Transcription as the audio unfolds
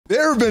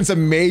There have been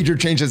some major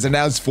changes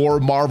announced for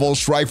Marvel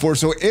Strike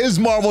Force. So is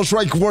Marvel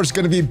Strike Force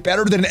going to be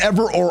better than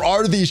ever, or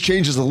are these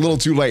changes a little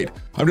too late?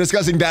 I'm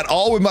discussing that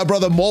all with my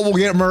brother Mobile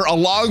Gamer,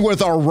 along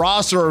with our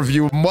roster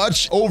review,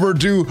 much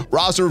overdue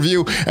roster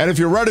review. And if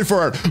you're ready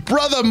for it,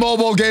 brother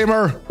Mobile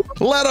Gamer,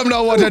 let them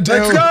know what to do.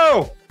 Let's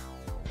go.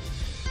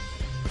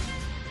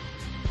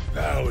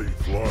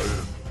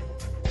 ValleyFlyin.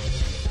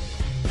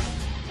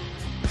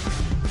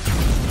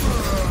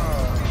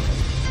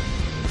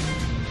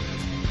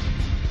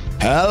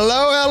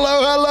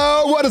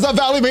 Hello. What is up,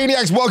 Valley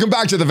Maniacs? Welcome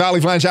back to the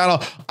ValleyFlyin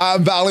channel.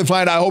 I'm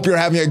ValleyFlyin. I hope you're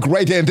having a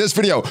great day. In this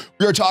video,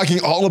 we are talking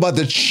all about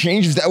the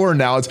changes that were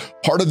announced,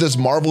 part of this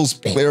Marvel's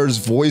Players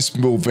Voice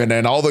movement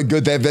and all the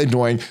good they've been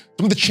doing.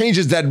 Some of the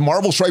changes that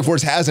Marvel Strike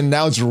Force has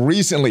announced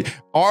recently.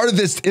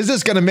 Is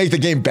this going to make the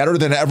game better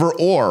than ever,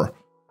 or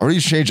are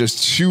these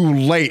changes too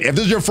late? If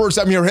this is your first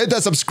time here, hit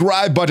that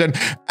subscribe button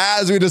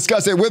as we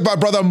discuss it with my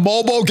brother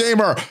Mobile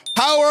Gamer.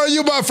 How are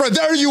you, my friend?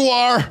 There you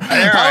are.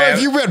 How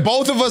have you been?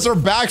 Both of us are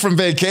back from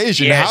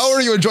vacation. Yes. How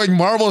are you enjoying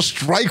Marvel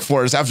Strike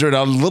Force after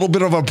a little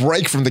bit of a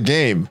break from the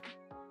game?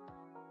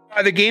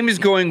 The game is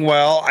going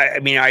well.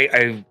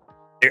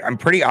 I'm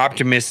pretty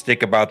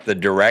optimistic about the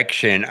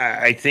direction.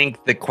 I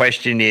think the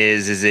question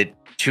is it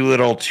too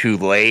little, too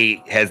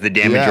late? Has the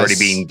damage already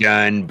been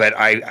done? But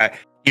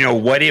you know,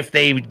 what if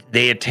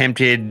they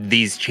attempted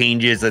these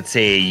changes, let's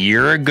say a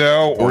year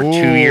ago or 2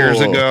 years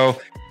ago?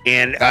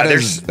 And that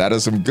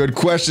is some good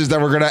questions that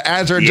we're going to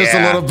answer in just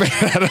a little bit.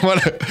 I don't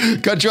want to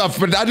cut you off,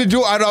 but I don't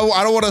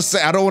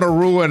want to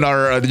ruin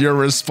your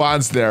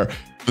response there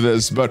for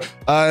this. But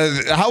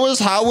how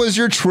was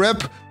your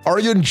trip? Are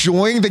you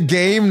enjoying the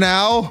game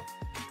now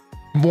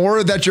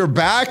more that you're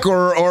back,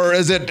 or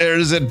is it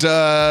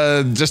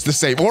just the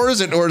same, or is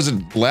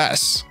it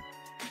less?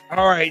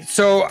 All right,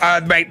 so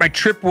my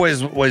trip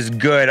was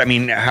good. I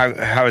mean,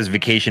 how is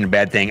vacation a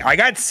bad thing? I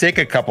got sick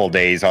a couple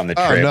days on the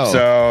trip,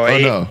 so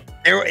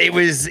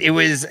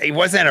it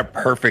wasn't a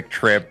perfect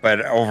trip,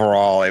 but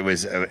overall it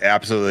was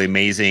absolutely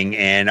amazing.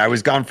 And I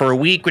was gone for a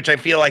week, which I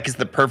feel like is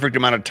the perfect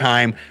amount of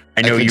time.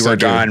 I know you were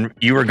gone.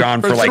 You were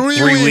gone for like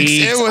 3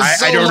 weeks.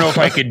 I don't know if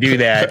I could do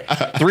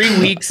that. 3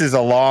 weeks is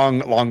a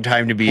long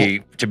time to be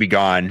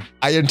gone.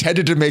 I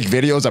intended to make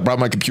videos. I brought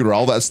my computer,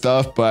 all that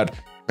stuff, but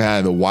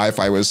man, the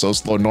Wi-Fi was so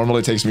slow. Normally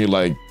it takes me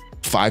like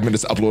 5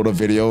 minutes to upload a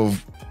video. It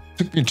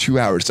took me 2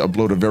 hours to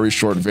upload a very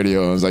short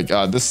video. I was like,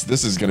 this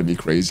is gonna be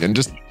crazy, and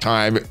just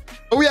time.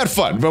 But we had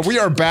fun. But we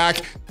are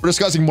back. We're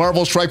discussing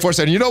Marvel Strike Force,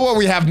 and you know what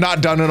we have not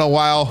done in a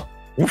while?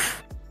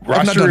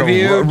 Roster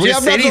review. We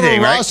have not done a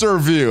roster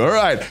review. All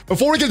right.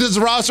 Before we get to this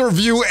roster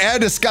review and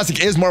discussing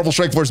is Marvel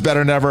Strike Force better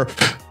than ever,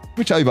 let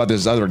me tell you about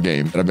this other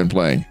game that I've been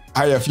playing.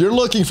 All right, if you're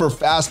looking for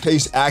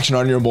fast-paced action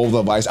on your mobile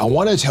device, I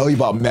want to tell you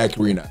about Mech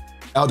Arena.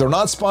 Now, they're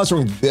not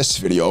sponsoring this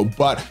video,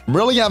 but I'm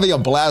really having a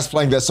blast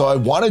playing this, so I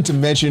wanted to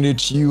mention it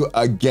to you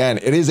again.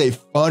 It is a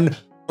fun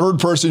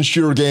third-person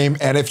shooter game,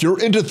 and if you're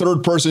into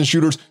third-person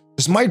shooters,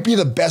 this might be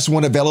the best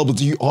one available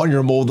to you on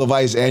your mobile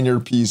device and your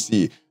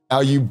PC. Now,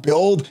 you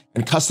build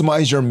and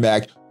customize your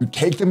mech, you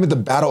take them into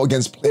battle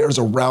against players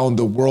around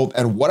the world,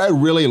 and what I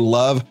really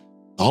love is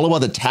all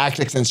about the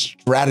tactics and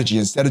strategy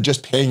instead of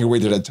just paying your way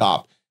to the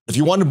top. If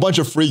you want a bunch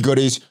of free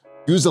goodies,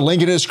 use the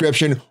link in the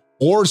description,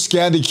 or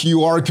scan the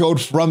QR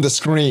code from the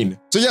screen.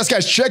 So yes,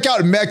 guys, check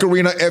out Mech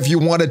Arena if you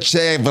want to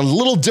check a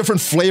little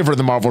different flavor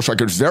than Marvel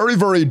Strike. It's very,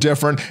 very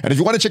different. And if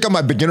you want to check out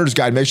my beginner's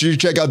guide, make sure you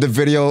check out the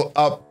video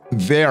up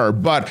there.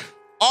 But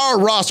our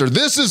roster,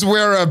 this is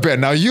where I've been.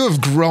 Now, you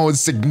have grown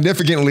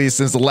significantly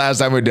since the last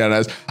time we did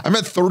this. I'm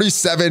at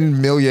 37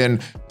 million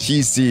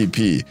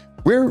TCP.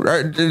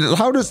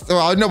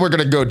 I know we're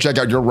gonna go check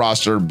out your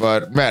roster,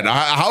 but man,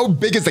 how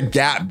big is the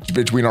gap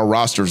between our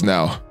rosters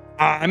now?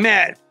 I'm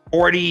at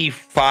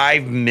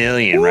 45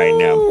 million right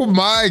now. Oh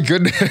my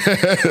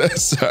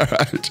goodness. All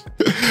right.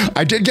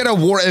 I did get a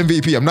war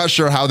MVP. I'm not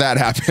sure how that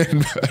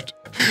happened, but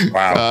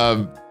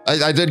wow.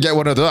 I did get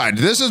one of those.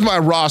 This is my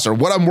roster.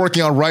 What I'm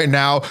working on right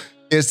now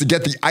is to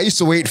get the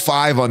ISO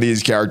 8.5 on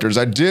these characters.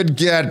 I did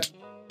get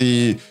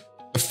the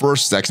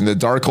first section, the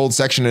Darkhold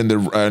section, and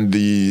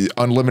the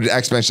Unlimited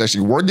X-Men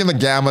section. Working in the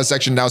Gamma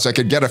section now, so I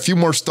could get a few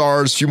more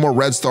stars, a few more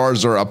red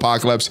stars or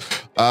Apocalypse.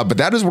 But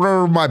that is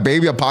where my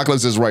baby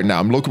Apocalypse is right now.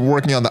 I'm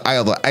working on the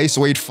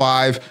ISO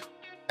 8.5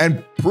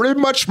 and pretty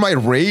much my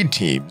raid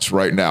teams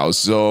right now.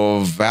 So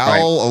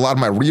Val, a lot of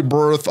my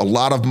Rebirth, a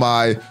lot of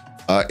my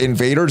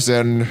Invaders,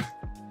 and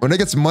when it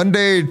gets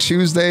Monday,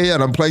 Tuesday,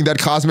 and I'm playing that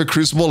Cosmic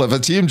Crucible, if a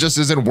team just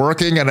isn't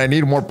working and I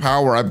need more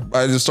power,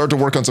 I just start to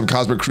work on some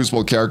Cosmic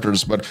Crucible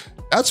characters. But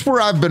that's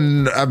where I've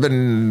been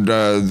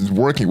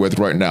working with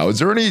right now. Is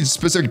there any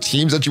specific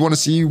teams that you want to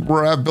see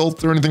where I've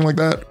built or anything like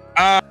that?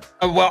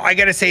 Well, I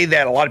got to say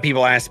that a lot of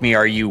people ask me,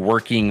 are you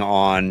working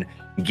on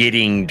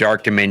getting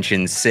Dark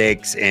Dimension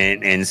 6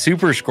 and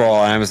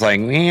super-skrull? And I was like,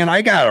 man,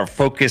 I got to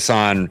focus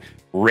on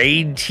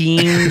raid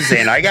teams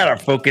and I gotta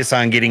focus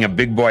on getting a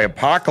big boy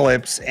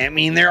Apocalypse. I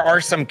mean, there are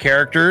some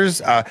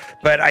characters,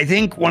 but I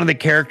think one of the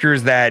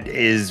characters that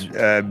is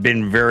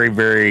been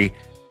very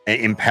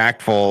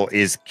impactful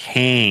is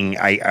King.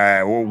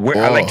 I'd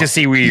like to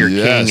see where your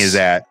King is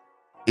at.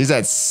 He's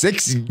at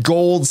 6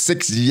 gold,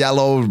 6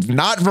 yellow,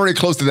 not very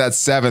close to that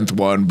 7th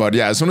one. But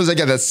yeah, as soon as I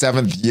get that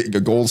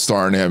 7th gold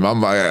star in him,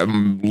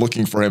 I'm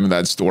looking for him in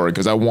that store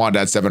because I want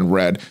that 7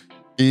 red.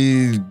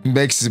 He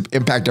makes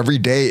impact every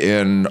day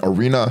in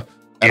Arena.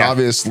 And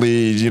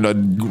obviously, you know,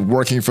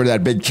 working for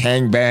that big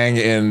Kang Bang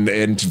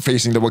and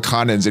facing the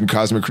Wakandans in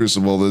Cosmic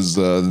Crucible is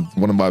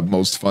one of my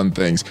most fun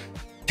things.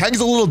 Kang's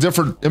a little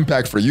different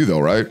impact for you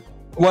though, right?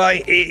 Well,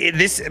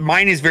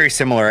 mine is very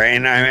similar,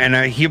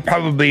 and he'll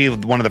probably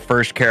be one of the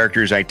first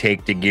characters I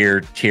take to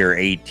gear tier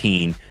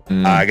 18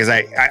 because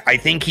I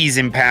think he's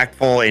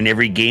impactful in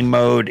every game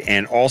mode,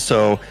 and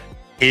also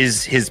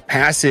his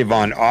passive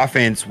on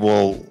offense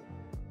will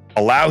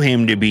allow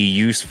him to be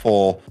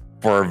useful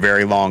for a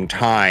very long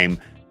time.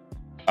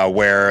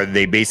 Where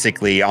they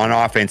basically on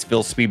offense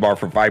fill speed bar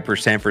for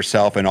 5% for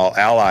self and all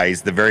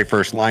allies. The very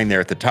first line there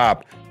at the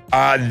top,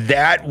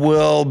 that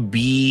will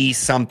be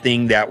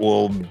something that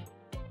will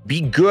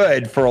be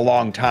good for a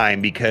long time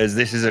because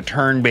this is a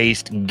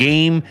turn-based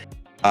game.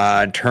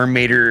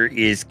 Terminator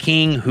is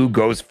king. Who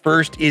goes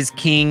first is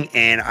king.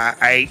 And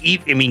I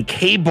mean,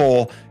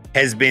 Cable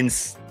has been.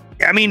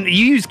 I mean,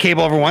 you use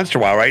Cable every once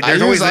in a while, right?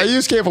 I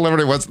use Cable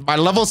every once. My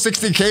level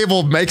 60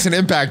 Cable makes an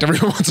impact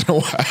every once in a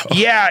while.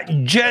 Yeah,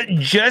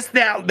 just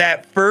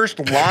that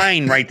first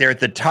line right there at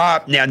the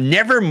top. Now,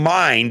 never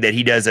mind that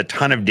he does a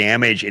ton of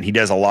damage and he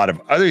does a lot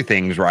of other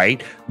things,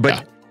 right?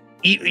 But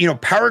you know,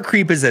 power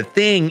creep is a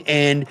thing,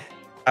 and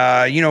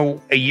you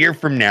know, a year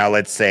from now,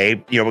 let's say,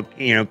 you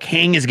know,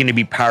 King is going to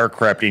be power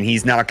crept, and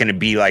he's not going to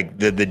be like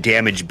the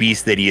damage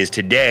beast that he is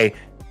today.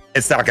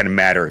 It's not going to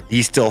matter.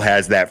 He still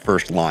has that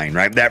first line,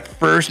 right? That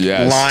first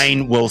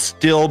line will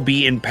still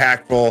be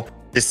impactful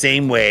the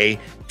same way,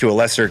 to a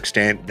lesser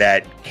extent,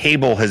 that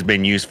Cable has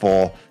been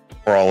useful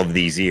for all of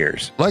these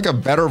years. Like a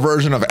better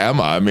version of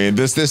Emma. I mean,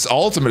 this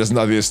ultimate is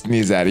not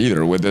needs that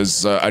either, with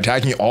this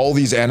attacking all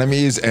these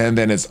enemies and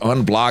then it's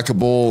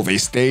unblockable. They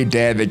stay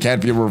dead. They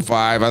can't be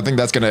revived. I think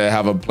that's going to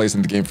have a place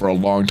in the game for a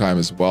long time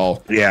as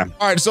well. Yeah.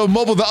 All right. So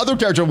Mobile, the other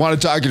character I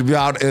want to talk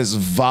about is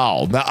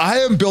Val. Now I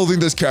am building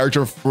this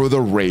character for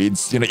the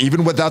raids. You know,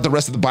 even without the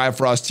rest of the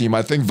Bifrost team,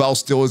 I think Val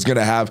still is going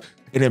to have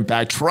an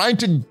impact, trying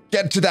to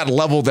get to that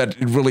level that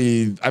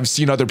really I've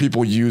seen other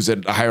people use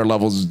at higher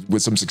levels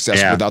with some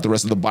success without the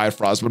rest of the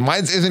Bifrost, but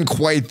mine isn't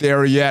quite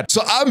there yet.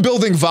 So I'm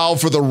building Val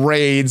for the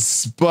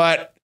raids,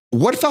 but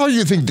what value do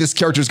you think this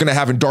character is going to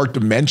have in Dark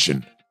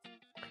Dimension?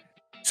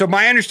 So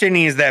my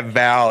understanding is that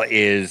Val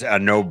is a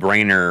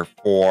no-brainer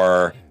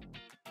for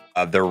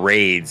the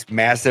raids.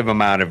 Massive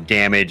amount of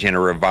damage and a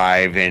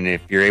revive, and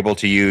if you're able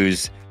to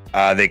use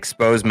the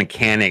exposed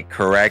mechanic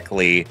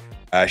correctly,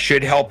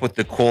 should help with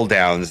the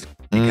cooldowns.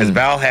 Because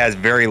Val has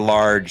very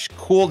large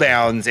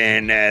cooldowns,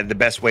 and the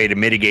best way to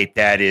mitigate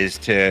that is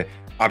to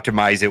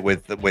optimize it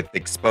with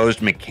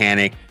exposed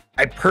mechanic.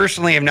 I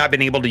personally have not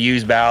been able to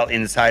use Val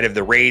inside of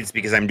the raids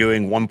because I'm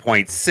doing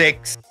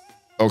 1.6.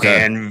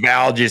 Okay. And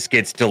Val just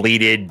gets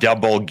deleted.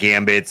 Double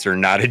gambits are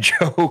not a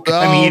joke. Oh,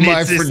 I mean,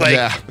 it's just like,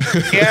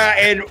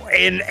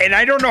 and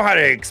I don't know how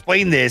to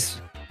explain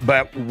this,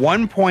 but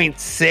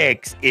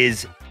 1.6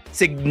 is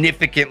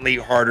significantly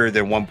harder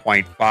than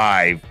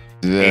 1.5.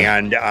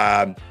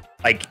 And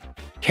like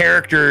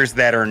characters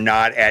that are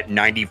not at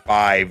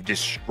 95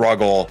 just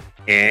struggle,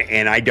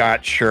 and I'm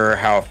not sure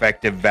how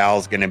effective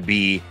Val's going to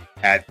be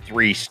at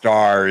 3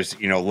 stars,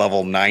 you know,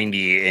 level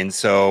 90. And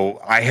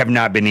so I have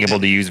not been able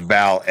to use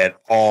Val at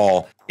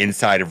all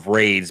inside of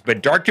raids.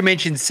 But Dark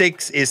Dimension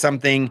 6 is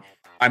something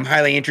I'm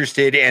highly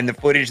interested in, and the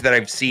footage that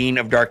I've seen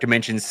of Dark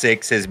Dimension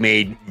 6 has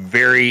made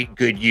very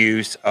good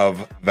use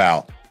of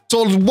Val.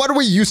 So what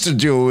we used to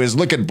do is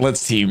look at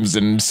blitz teams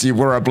and see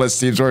where our blitz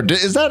teams were.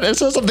 Is that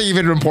something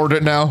even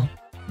important now?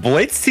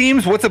 Blitz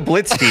teams? What's a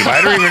blitz team?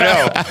 I don't even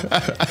know.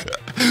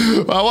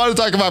 Well, I want to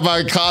talk about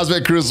my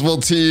Cosmic Crucible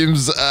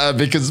teams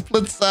because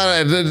blitz,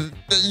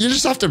 you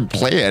just have to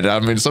play it. I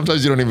mean,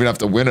 sometimes you don't even have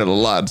to win it a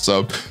lot.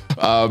 So,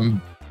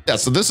 yeah,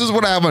 so this is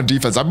what I have on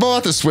defense. I'm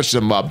about to switch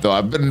them up, though.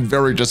 I've been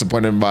very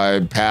disappointed in my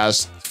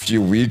past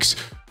few weeks.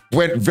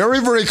 Went very,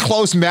 very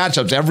close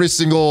matchups every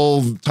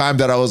single time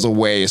that I was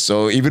away.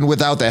 So even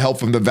without the help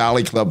from the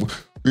Valley Club,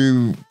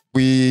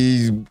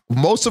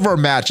 most of our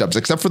matchups,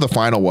 except for the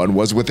final one,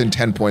 was within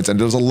 10 points. And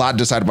there was a lot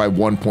decided by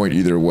 1 point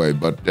either way.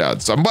 But yeah,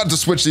 so I'm about to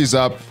switch these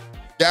up.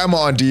 Gamma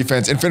on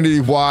defense,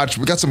 Infinity Watch.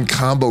 We got some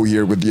combo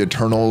here with the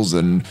Eternals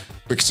and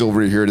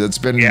Quicksilver here. That's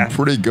been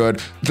pretty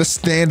good. The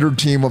standard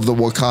team of the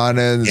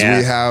Wakandans.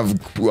 We have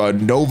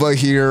Nova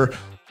here.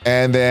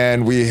 And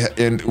then with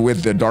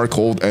the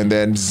Darkhold, and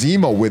then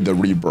Zemo with the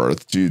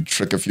Rebirth to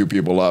trick a few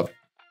people up.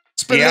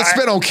 It's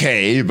been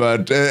okay,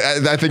 but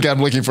I think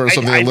I'm looking for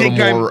something a little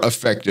more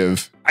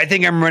effective. I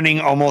think I'm running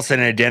almost an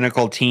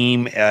identical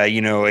team,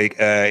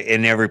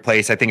 in every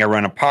place. I think I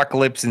run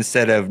Apocalypse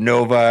instead of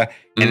Nova,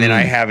 and then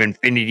I have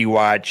Infinity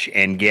Watch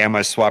and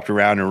Gamma swapped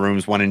around in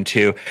rooms 1 and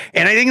 2.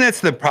 And I think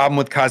that's the problem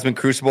with Cosmic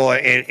Crucible,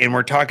 and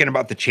we're talking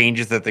about the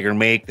changes that they're going to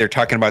make. They're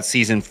talking about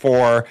Season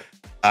 4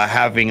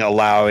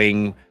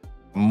 allowing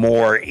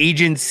more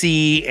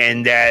agency,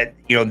 and that,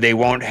 you know, they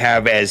won't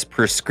have as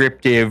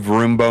prescriptive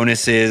room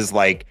bonuses.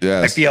 Like,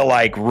 I feel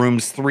like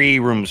rooms 3,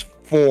 rooms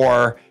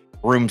 4,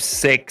 room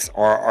 6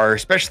 are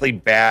especially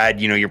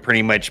bad. You know, you're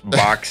pretty much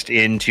boxed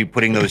into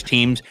putting those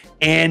teams.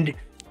 And,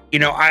 you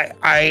know,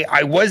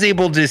 I was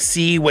able to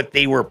see what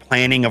they were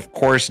planning. Of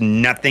course,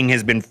 nothing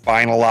has been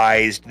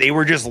finalized. They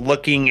were just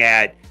looking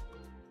at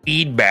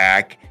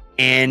feedback.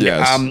 And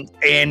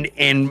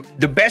and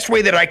the best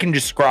way that I can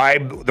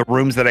describe the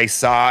rooms that I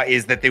saw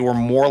is that they were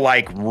more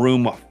like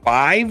room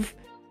 5,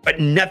 but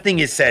nothing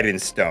is set in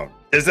stone.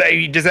 Does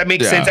that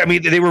make sense? I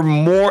mean, they were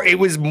more. It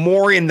was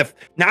more in the,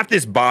 not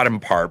this bottom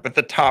part, but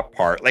the top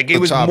part. Like, it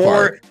was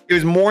more. It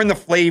was more in the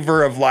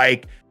flavor of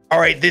like, all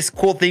right, this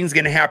cool thing's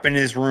gonna happen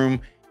in this room.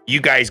 You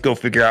guys go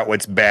figure out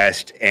what's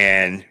best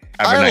and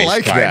have a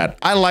nice time.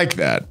 I like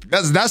that.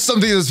 That's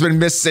something that's been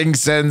missing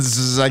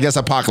since, I guess,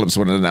 Apocalypse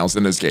was announced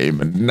in this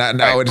game, and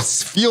now it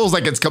feels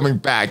like it's coming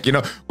back. You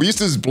know, we used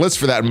to use Blitz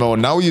for that mode.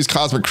 Now we use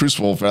Cosmic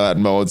Crucible for that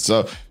mode.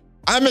 So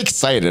I'm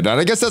excited, and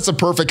I guess that's a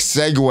perfect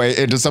segue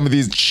into some of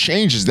these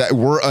changes that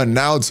were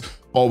announced.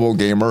 Mobile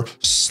Gamer,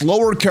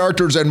 slower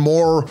characters and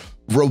more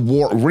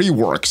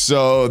rework.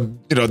 So,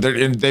 you know,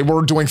 they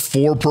were doing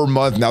 4 per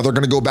month. Now they're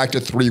going to go back to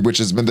 3, which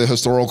has been the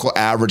historical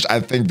average.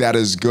 I think that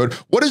is good.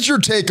 What is your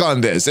take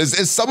on this?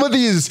 Is some of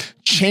these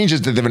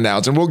changes that they've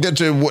announced, and we'll get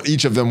to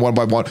each of them one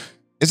by one,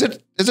 is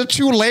it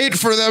too late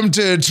for them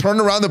to turn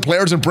around the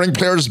players and bring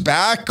players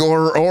back,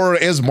 or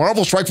is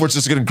Marvel Strike Force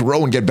just going to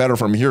grow and get better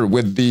from here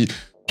with the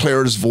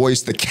player's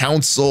voice, the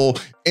council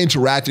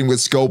interacting with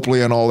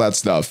Scopely and all that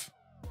stuff?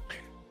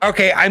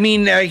 Okay, I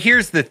mean,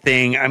 here's the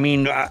thing. I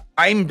mean,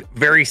 I'm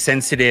very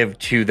sensitive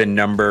to the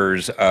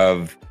numbers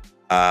of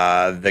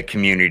the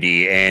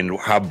community and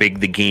how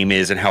big the game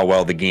is and how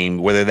well the game,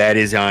 whether that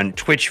is on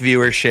Twitch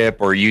viewership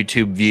or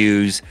YouTube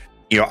views.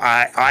 You know,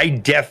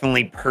 I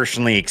definitely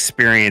personally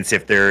experience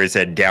if there is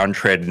a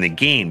downtread in the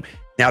game.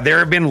 Now, there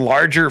have been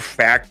larger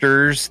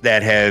factors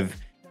that have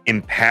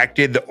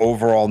impacted the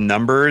overall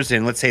numbers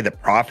and, let's say, the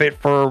profit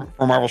for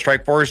Marvel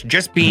Strike Force,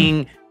 just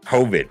being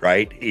COVID,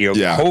 right? You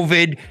know,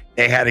 COVID,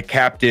 they had a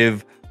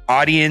captive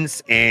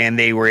audience and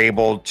they were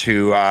able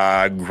to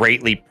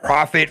greatly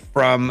profit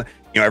from,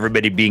 you know,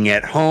 everybody being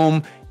at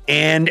home.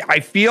 And I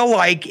feel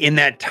like in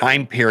that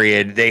time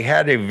period, they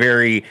had a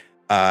very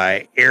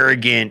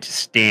arrogant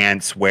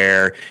stance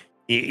where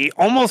it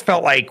almost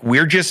felt like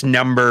we're just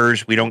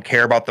numbers. We don't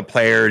care about the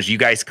players. You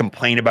guys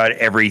complain about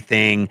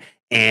everything.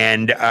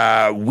 And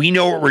we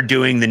know what we're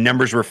doing. The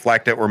numbers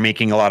reflect that we're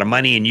making a lot of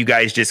money, and you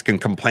guys just can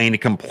complain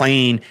and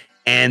complain.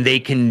 And they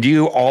can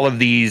do all of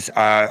these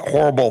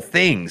horrible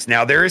things.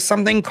 Now, there is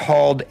something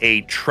called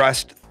a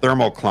trust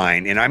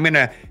thermocline, and I'm going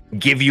to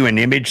give you an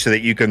image so that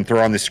you can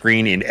throw on the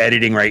screen in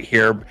editing right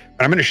here. But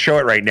I'm going to show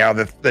it right now.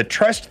 The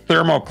trust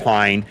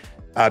thermocline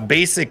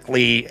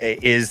basically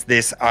is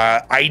this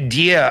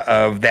idea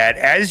of that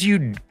as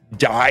you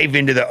dive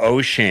into the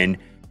ocean,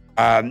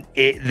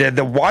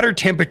 the water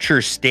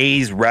temperature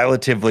stays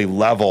relatively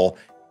level,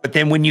 but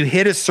then when you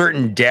hit a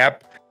certain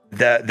depth,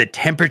 the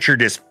temperature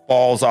just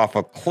falls off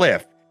a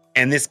cliff.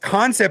 And this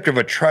concept of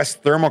a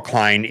trust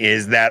thermocline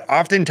is that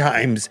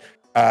oftentimes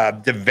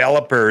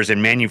developers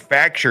and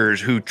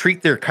manufacturers who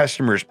treat their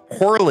customers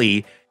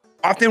poorly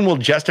often will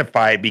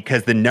justify it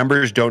because the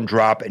numbers don't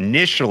drop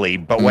initially.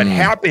 But what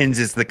happens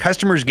is the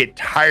customers get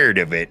tired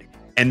of it,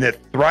 and the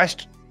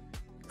trust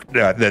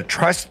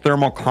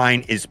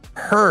thermocline is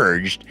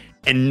purged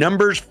and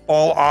numbers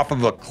fall off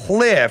of a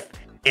cliff,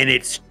 and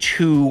it's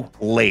too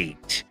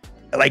late.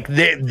 Like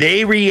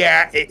they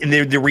react,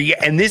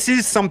 and this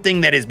is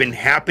something that has been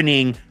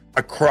happening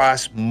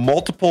across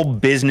multiple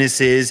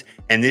businesses,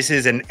 and this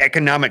is an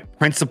economic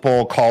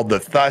principle called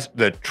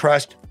the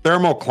trust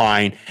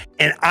thermocline.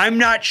 And I'm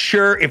not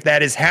sure if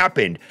that has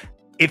happened.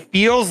 It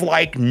feels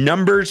like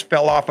numbers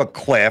fell off a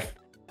cliff,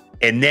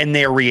 and then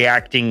they're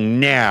reacting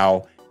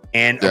now.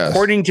 And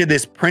according to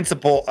this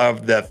principle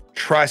of the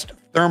trust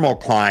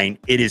thermocline,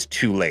 it is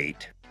too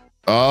late.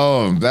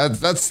 Oh,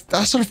 that's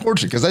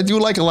unfortunate, because I do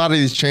like a lot of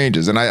these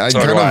changes, and I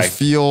kind of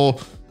feel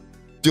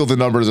the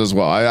numbers as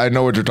well. I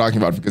know what you're talking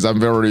about, because I'm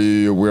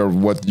very aware of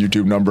what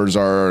YouTube numbers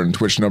are and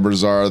Twitch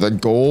numbers are. The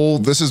goal,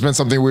 this has been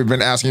something we've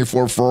been asking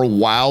for a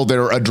while.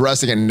 They're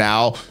addressing it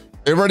now.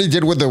 They already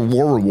did with the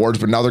war rewards,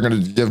 but now they're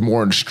going to give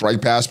more in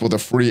Strike Pass, both the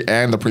free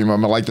and the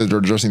premium. I like that they're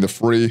addressing the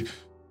free.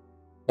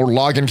 More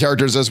login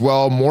characters as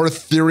well, more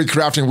theory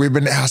crafting. We've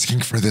been asking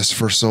for this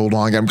for so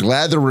long. I'm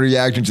glad they're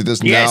reacting to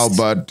this now,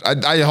 but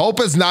I hope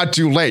it's not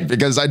too late,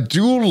 because I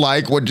do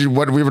like what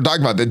we were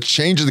talking about, the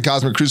change of the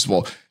Cosmic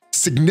Crucible.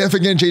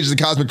 Significant changes to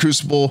the Cosmic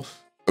Crucible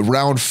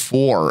round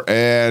 4,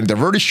 and they've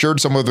already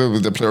shared some of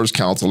the Players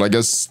Council. I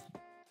guess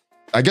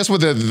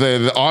with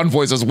the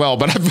envoys as well,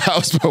 but I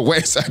was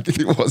away, so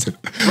it wasn't.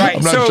 Right.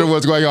 I'm not sure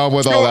what's going on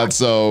with all that.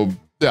 So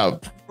yeah.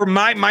 From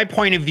my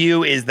point of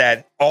view is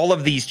that all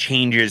of these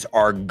changes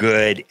are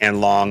good and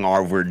long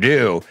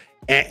overdue.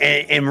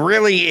 And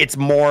really, it's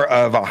more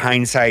of a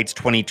hindsight's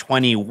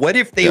 2020. What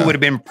if they would have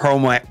been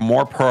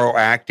more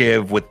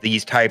proactive with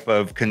these type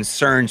of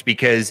concerns?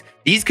 Because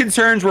these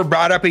concerns were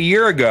brought up a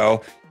year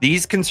ago.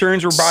 These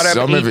concerns were brought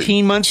up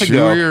 18 months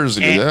ago. 2 years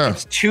ago,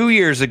 It's 2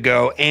 years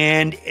ago,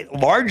 and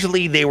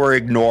largely they were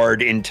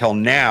ignored until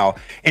now.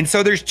 And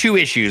so there's two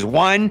issues.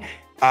 One,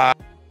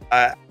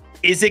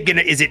 is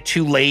it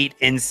too late?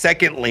 And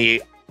secondly,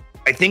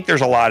 I think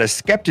there's a lot of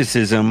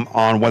skepticism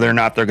on whether or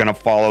not they're going to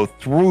follow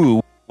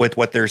through with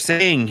what they're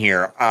saying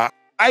here.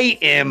 I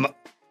am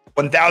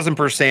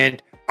 1000%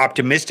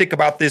 optimistic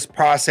about this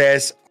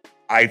process.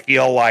 I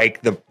feel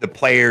like the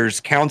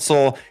players'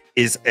 council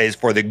is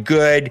for the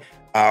good.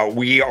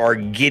 We are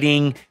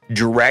getting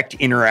direct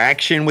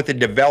interaction with the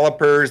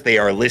developers. They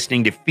are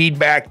listening to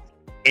feedback.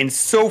 And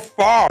so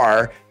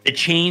far, the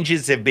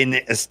changes have been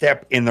a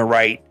step in the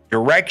right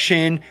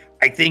direction.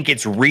 I think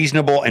it's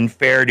reasonable and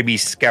fair to be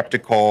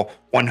skeptical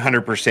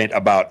 100%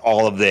 about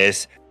all of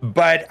this,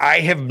 but I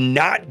have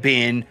not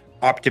been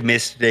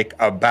optimistic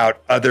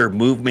about other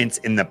movements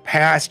in the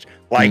past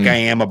like I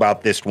am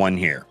about this one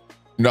here.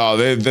 No,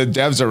 the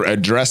devs are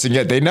addressing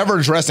it. They never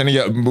addressed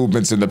any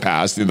movements in the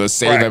past. The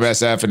save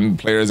MSF and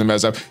players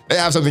MSF. They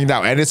have something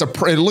now, and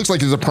it looks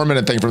like it's a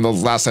permanent thing from the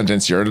last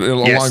sentence here,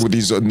 along with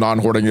these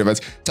non-hoarding events.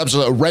 It's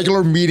absolutely a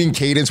regular meeting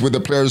cadence with the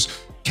players'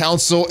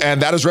 council,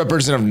 and that is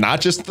representative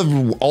not just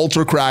the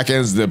ultra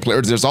krakens, the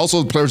players. There's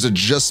also players that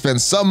just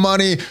spend some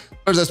money,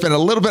 players that spend a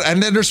little bit,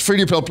 and then there's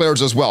free-to-play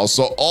players as well.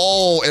 So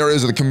all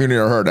areas of the community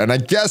are heard, and I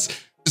guess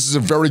this is a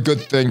very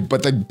good thing.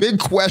 But the big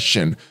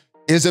question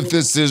is if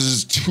this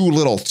is too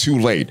little, too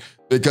late.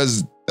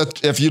 Because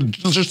if you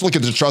just look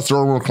at the trust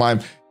or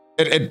climb,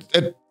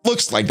 it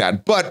looks like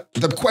that. But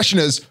the question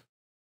is,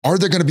 are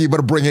they going to be able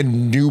to bring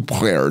in new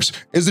players?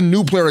 Is the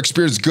new player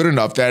experience good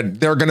enough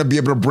that they're going to be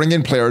able to bring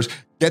in players,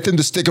 get them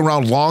to stick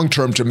around long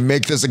term to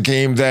make this a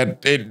game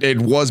that it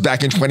was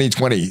back in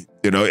 2020?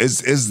 You know,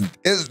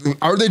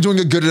 are they doing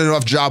a good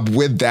enough job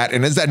with that?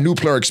 And is that new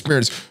player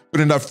experience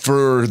good enough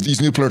for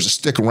these new players to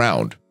stick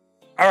around?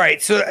 All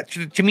right. So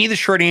to me, the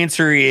short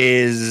answer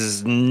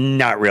is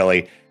not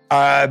really.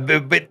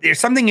 But there's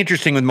something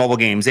interesting with mobile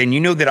games. And you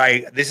know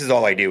that this is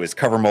all I do is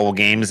cover mobile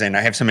games. And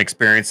I have some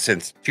experience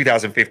since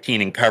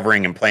 2015 in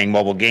covering and playing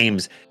mobile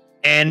games.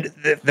 And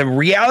the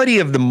reality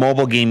of the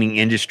mobile gaming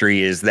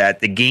industry is that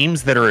the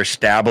games that are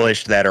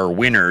established that are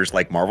winners,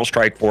 like Marvel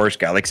Strike Force,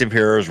 Galaxy of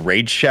Heroes,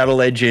 Raid Shadow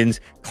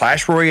Legends,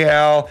 Clash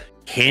Royale,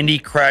 Candy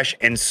Crush,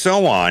 and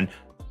so on,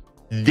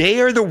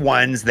 they are the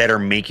ones that are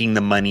making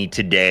the money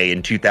today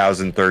in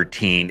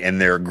 2013,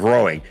 and they're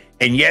growing.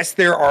 And yes,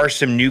 there are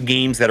some new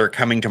games that are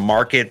coming to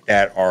market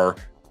that are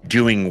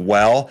doing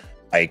well,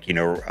 like, you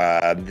know,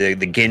 the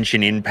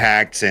Genshin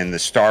Impacts and the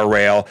Star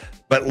Rail.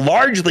 But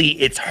largely,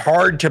 it's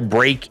hard to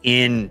break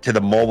into the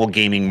mobile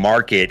gaming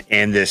market,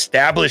 and the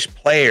established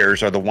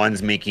players are the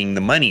ones making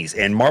the monies.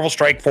 And Marvel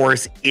Strike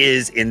Force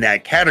is in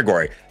that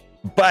category.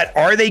 But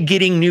are they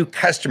getting new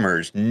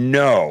customers?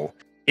 No.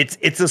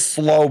 It's a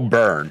slow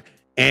burn.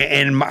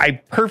 And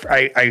I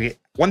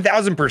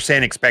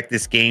 1000% expect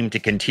this game to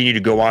continue to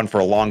go on for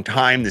a long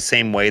time, the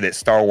same way that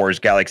Star Wars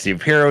Galaxy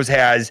of Heroes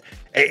has.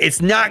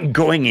 It's not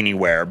going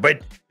anywhere,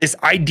 but this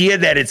idea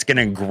that it's going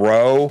to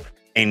grow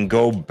and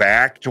go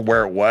back to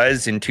where it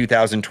was in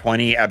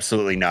 2020,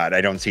 absolutely not.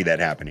 I don't see that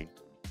happening.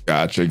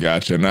 Gotcha.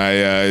 And I,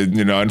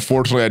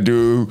 unfortunately, I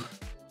do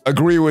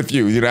agree with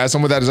you. You know, as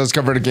someone that has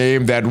covered a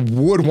game that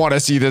would want to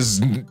see this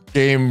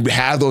game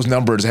have those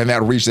numbers and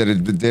that reach that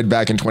it did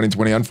back in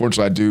 2020,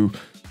 unfortunately, I do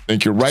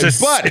think you're right.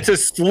 But it's a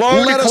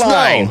slow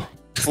decline.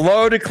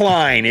 Slow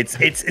decline.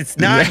 It's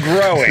not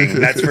growing.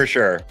 That's for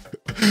sure.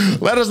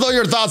 Let us know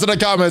your thoughts in the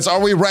comments.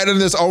 Are we right on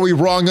this? Are we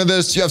wrong on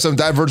this? Do you have some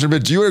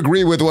divergent? Do you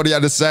agree with what he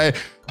had to say?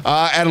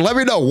 And let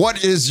me know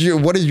what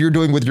you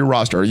doing with your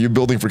roster. Are you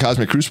building for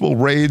Cosmic Crucible,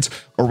 Raids,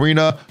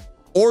 Arena,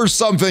 or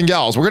something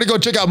else? We're gonna go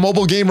check out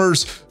Mobile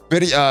Gamer's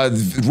video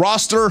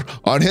roster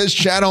on his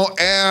channel,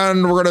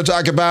 and we're gonna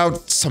talk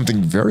about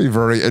something very,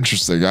 very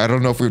interesting. I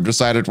don't know if we've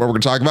decided what we're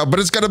gonna talk about, but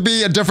it's gonna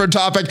be a different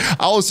topic.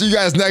 I will see you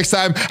guys next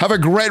time. Have a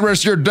great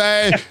rest of your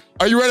day.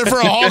 Are you ready for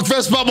a Hog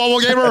Fist,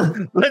 Mobile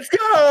Gamer? Let's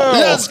go!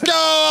 Let's go!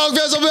 Hog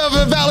Fist,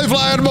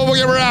 ValleyFlyin, Mobile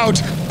Gamer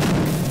out.